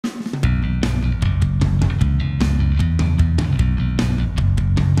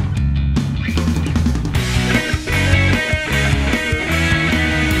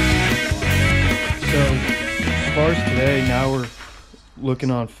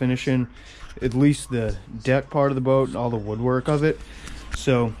looking on finishing at least the deck part of the boat and all the woodwork of it.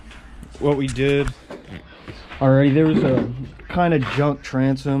 So what we did already, there was a kind of junk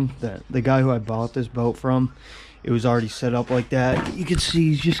transom that the guy who I bought this boat from, it was already set up like that. You can see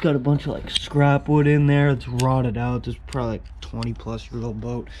he's just got a bunch of like scrap wood in there. It's rotted out. This is probably like 20-plus-year-old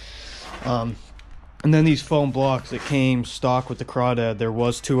boat. And then these foam blocks that came stock with the Crawdad, there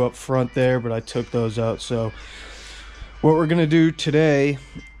was 2 up front there, but I took those out. So what we're gonna do today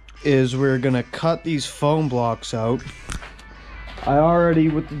is we're gonna cut these foam blocks out. I already,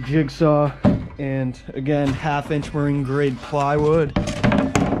 with the jigsaw and again 1/2-inch marine grade plywood,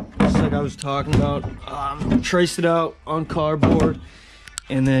 just like I was talking about, traced it out on cardboard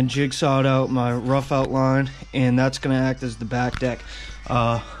and then jigsawed out my rough outline, and that's going to act as the back deck.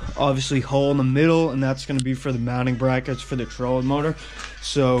 Obviously hole in the middle, and that's going to be for the mounting brackets for the trolling motor.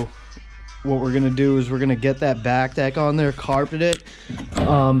 So what we're going to do is we're going to get that back deck on there, carpet it.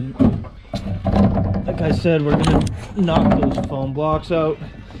 Like I said, we're going to knock those foam blocks out,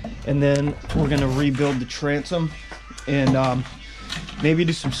 and then we're going to rebuild the transom and maybe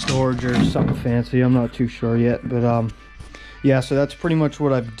do some storage or something fancy. I'm not too sure yet, but yeah, so that's pretty much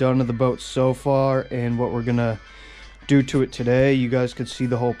what I've done to the boat so far and what we're gonna do to it today. You guys could see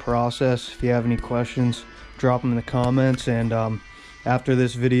the whole process. If you have any questions, drop them in the comments, and after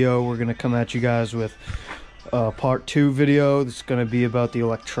this video we're gonna come at you guys with part 2 video. That's gonna be about the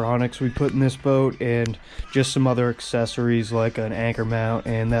electronics we put in this boat and just some other accessories like an anchor mount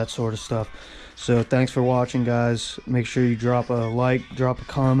and that sort of stuff. So thanks for watching, guys. Make sure you drop a like, drop a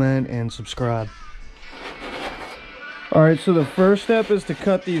comment, and subscribe. Alright, so the first step is to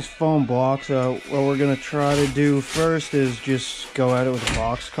cut these foam blocks out. What we're going to try to do first is just go at it with a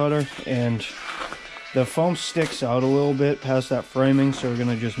box cutter, and the foam sticks out a little bit past that framing, so we're going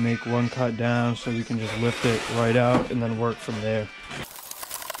to just make one cut down so we can just lift it right out and then work from there.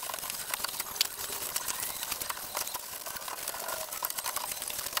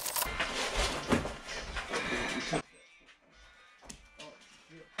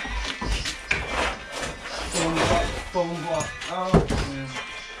 Foam block out, and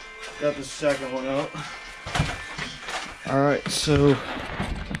got the second one out. Alright, so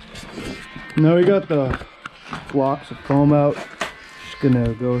now we got the blocks of foam out. Just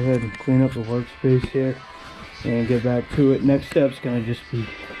gonna go ahead and clean up the workspace here and get back to it. Next step's gonna just be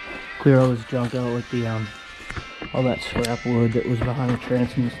clear all this junk out, like the all that scrap wood that was behind the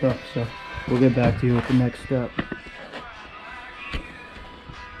transom and stuff. So we'll get back to you with the next step.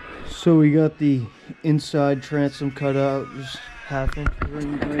 So we got the inside transom cut out, just 1/2-inch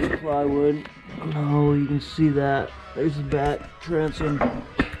marine grade plywood. Oh, you can see that. There's the back transom.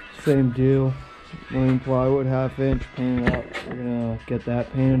 Same deal. Marine plywood, 1/2-inch, painted up. We're gonna get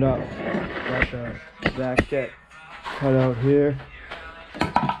that painted up. Got the back deck cut out here.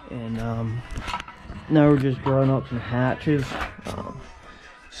 And now we're just drawing up some hatches.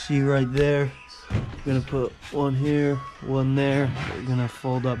 See right there. We're gonna put one here, one there. We're gonna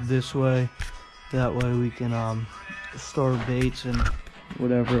fold up this way. That way we can store baits and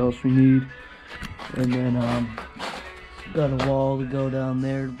whatever else we need. And then got a wall to go down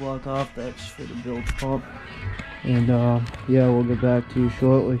there to block off. That's for the bilge pump. And yeah, we'll get back to you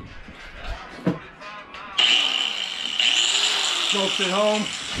shortly.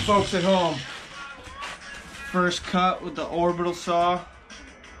 Folks at home. First cut with the orbital saw.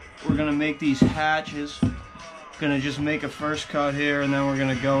 We're gonna make these hatches. Gonna just make a first cut here, and then we're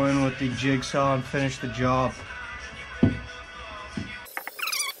gonna go in with the jigsaw and finish the job.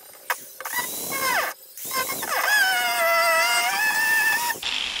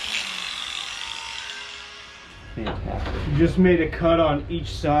 Fantastic. Just made a cut on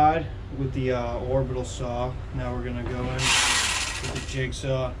each side with the orbital saw. Now we're gonna go in with the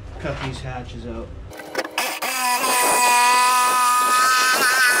jigsaw, cut these hatches out.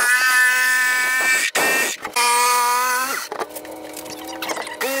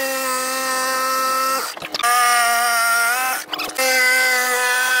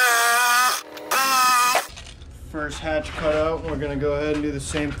 First hatch cut out, we're gonna go ahead and do the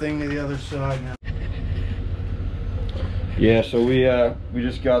same thing to the other side now. Yeah, so we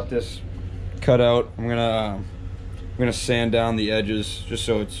just got this cut out. I'm gonna sand down the edges just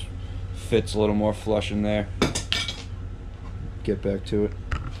so it fits a little more flush in there. Get back to it.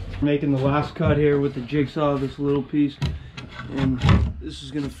 Making the last cut here with the jigsaw, this little piece, and this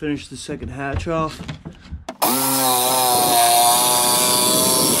is gonna finish the second hatch off.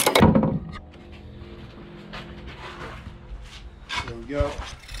 There we go.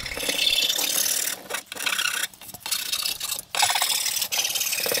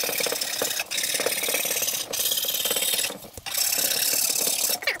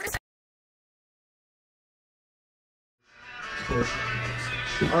 Sure.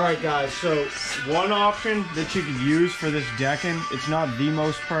 All right, guys, so one option that you could use for this decking, it's not the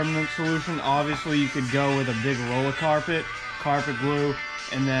most permanent solution. Obviously, you could go with a big roller carpet glue,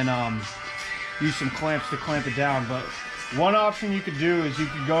 and then use some clamps to clamp it down. But one option you could do is you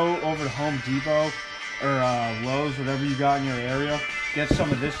could go over to Home Depot or Lowe's, whatever you got in your area, get some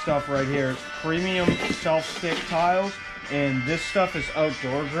of this stuff right here. It's premium self-stick tiles, and this stuff is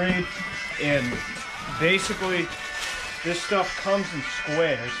outdoor grade, and basically this stuff comes in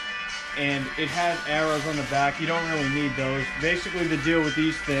squares, and it has arrows on the back. You don't really need those. Basically, the deal with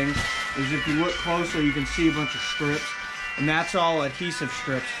these things is if you look closer, you can see a bunch of strips, and that's all adhesive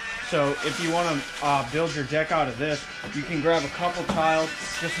strips. So if you want to build your deck out of this, you can grab a couple tiles.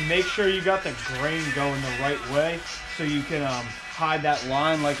 Just make sure you got the grain going the right way, so you can hide that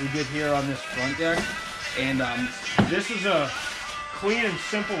line like we did here on this front deck. And this is a clean and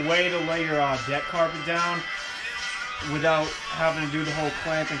simple way to lay your deck carpet down without having to do the whole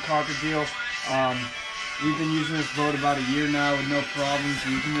clamp and carpet deal. We've been using this boat about a year now with no problems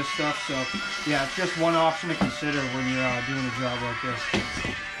using this stuff. So yeah, it's just one option to consider when you're doing a job like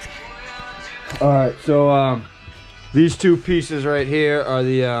this. All right, so these two pieces right here are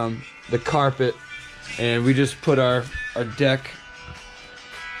the carpet, and we just put our deck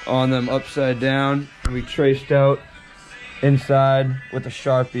on them upside down. We traced out inside with a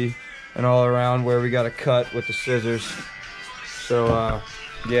Sharpie and all around where we got to cut with the scissors. So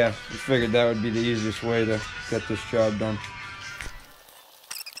yeah, we figured that would be the easiest way to get this job done.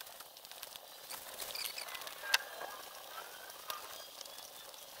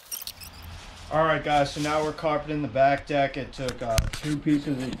 All right, guys, so now we're carpeting the back deck. It took 2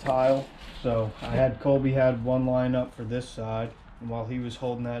 pieces of tile. So Colby had one line up for this side, and while he was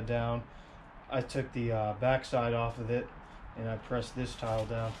holding that down, I took the back side off of it and I pressed this tile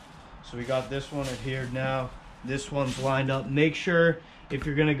down. So we got this one adhered now. This one's lined up. Make sure, if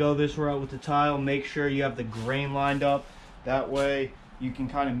you're gonna go this route with the tile, make sure you have the grain lined up. That way you can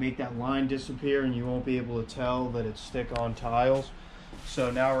kind of make that line disappear and you won't be able to tell that it's stick-on tiles.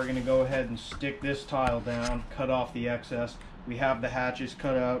 So now we're gonna go ahead and stick this tile down, cut off the excess. We have the hatches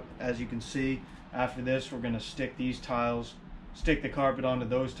cut out, as you can see. After this, we're gonna stick these tiles, stick the carpet onto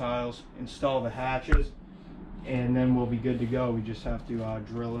those tiles, install the hatches, and then we'll be good to go. We just have to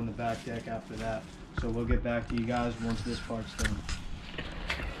drill in the back deck after that. So we'll get back to you guys once this part's done.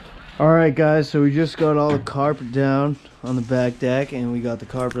 All right, guys, so we just got all the carpet down on the back deck, and we got the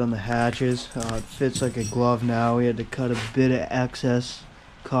carpet on the hatches. It fits like a glove now. We had to cut a bit of excess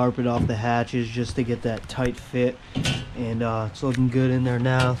carpet off the hatches just to get that tight fit, and it's looking good in there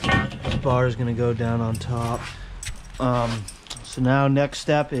now. This bar is gonna go down on top. So now next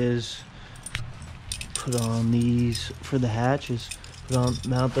step is put on these for the hatches.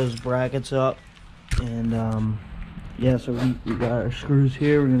 Mount those brackets up, and yeah, so we got our screws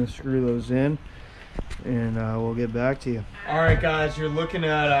here. We're gonna screw those in, and we'll get back to you. All right, guys, you're looking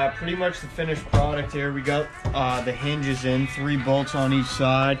at pretty much the finished product here. We got the hinges in, 3 bolts on each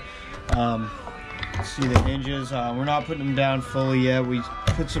side. See the hinges. We're not putting them down fully yet. We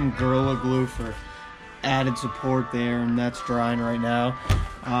put some Gorilla Glue for added support there, and that's drying right now.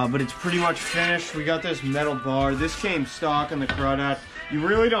 But it's pretty much finished. We got this metal bar. This came stock in the Crawdad. You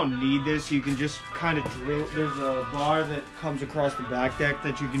really don't need this. You can just kind of drill. There's a bar that comes across the back deck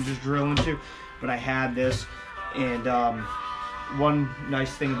that you can just drill into, but I had this. And one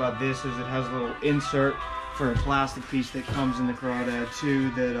nice thing about this is it has a little insert for a plastic piece that comes in the Crawdad too,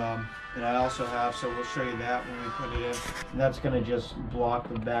 that I also have. So we'll show you that when we put it in. And that's gonna just block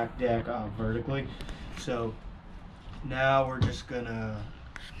the back deck vertically. So now we're just gonna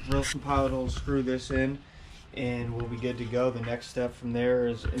drill some pilot holes, screw this in, and we'll be good to go. The next step from there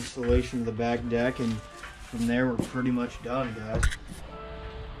is installation of the back deck, and from there we're pretty much done, guys.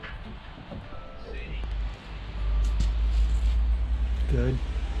 Good.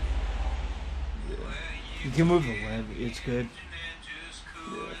 You can move the lid, it's good.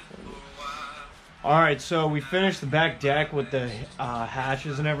 Alright, so we finished the back deck with the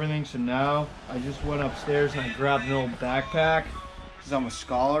hatches and everything, so now I just went upstairs and I grabbed an old backpack because I'm a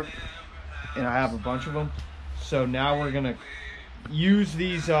scholar and I have a bunch of them. So now we're gonna use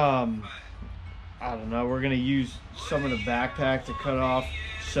these, I don't know, we're gonna use some of the backpack to cut off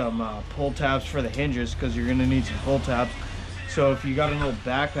some pull tabs for the hinges, because you're gonna need some pull tabs. So if you got an old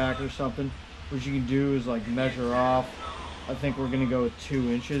backpack or something, what you can do is like measure off. I think we're gonna go with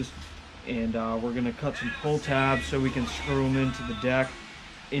 2 inches. And we're gonna cut some pull tabs so we can screw them into the deck,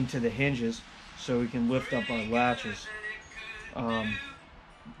 into the hinges, so we can lift up our latches.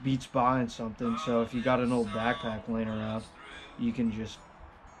 Beats buying something, so if you got an old backpack laying around, you can just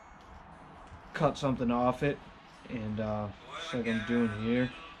cut something off it and just like I'm doing here.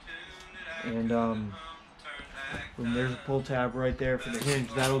 And when there's a pull tab right there for the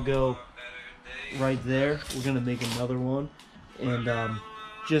hinge, that'll go right there. We're gonna make another one, and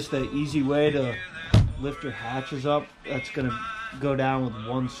just an easy way to lift your hatches up. That's gonna go down with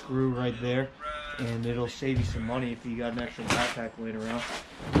one screw right there, and it'll save you some money if you got an extra backpack laying around.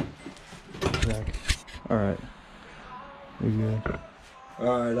 Exactly. All right. You're good.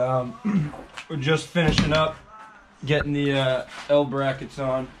 All right. We're just finishing up getting the L brackets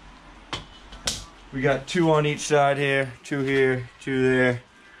on. We got 2 on each side here, 2 here, 2 there.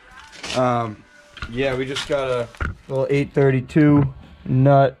 Yeah, we just got a little 832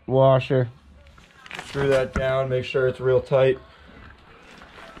 nut washer. Screw that down, make sure it's real tight.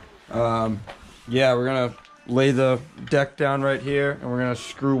 Yeah, we're gonna lay the deck down right here, and we're gonna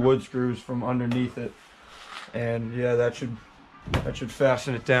screw wood screws from underneath it. And yeah, that should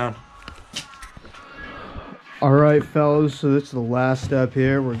fasten it down. All right, fellas, so this is the last step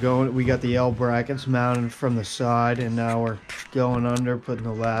here. We got the L brackets mounted from the side, and now we're going under, putting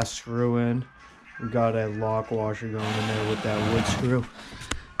the last screw in. We got a lock washer going in there with that wood screw.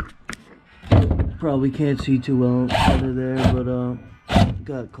 Probably can't see too well under there, but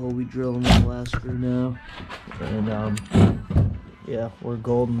got Colby drilling the last screw now. And yeah, we're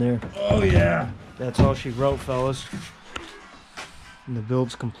golden there. Oh yeah. That's all she wrote, fellas. And the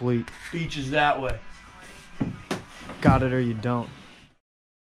build's complete. Beach is that way. Got it or you don't.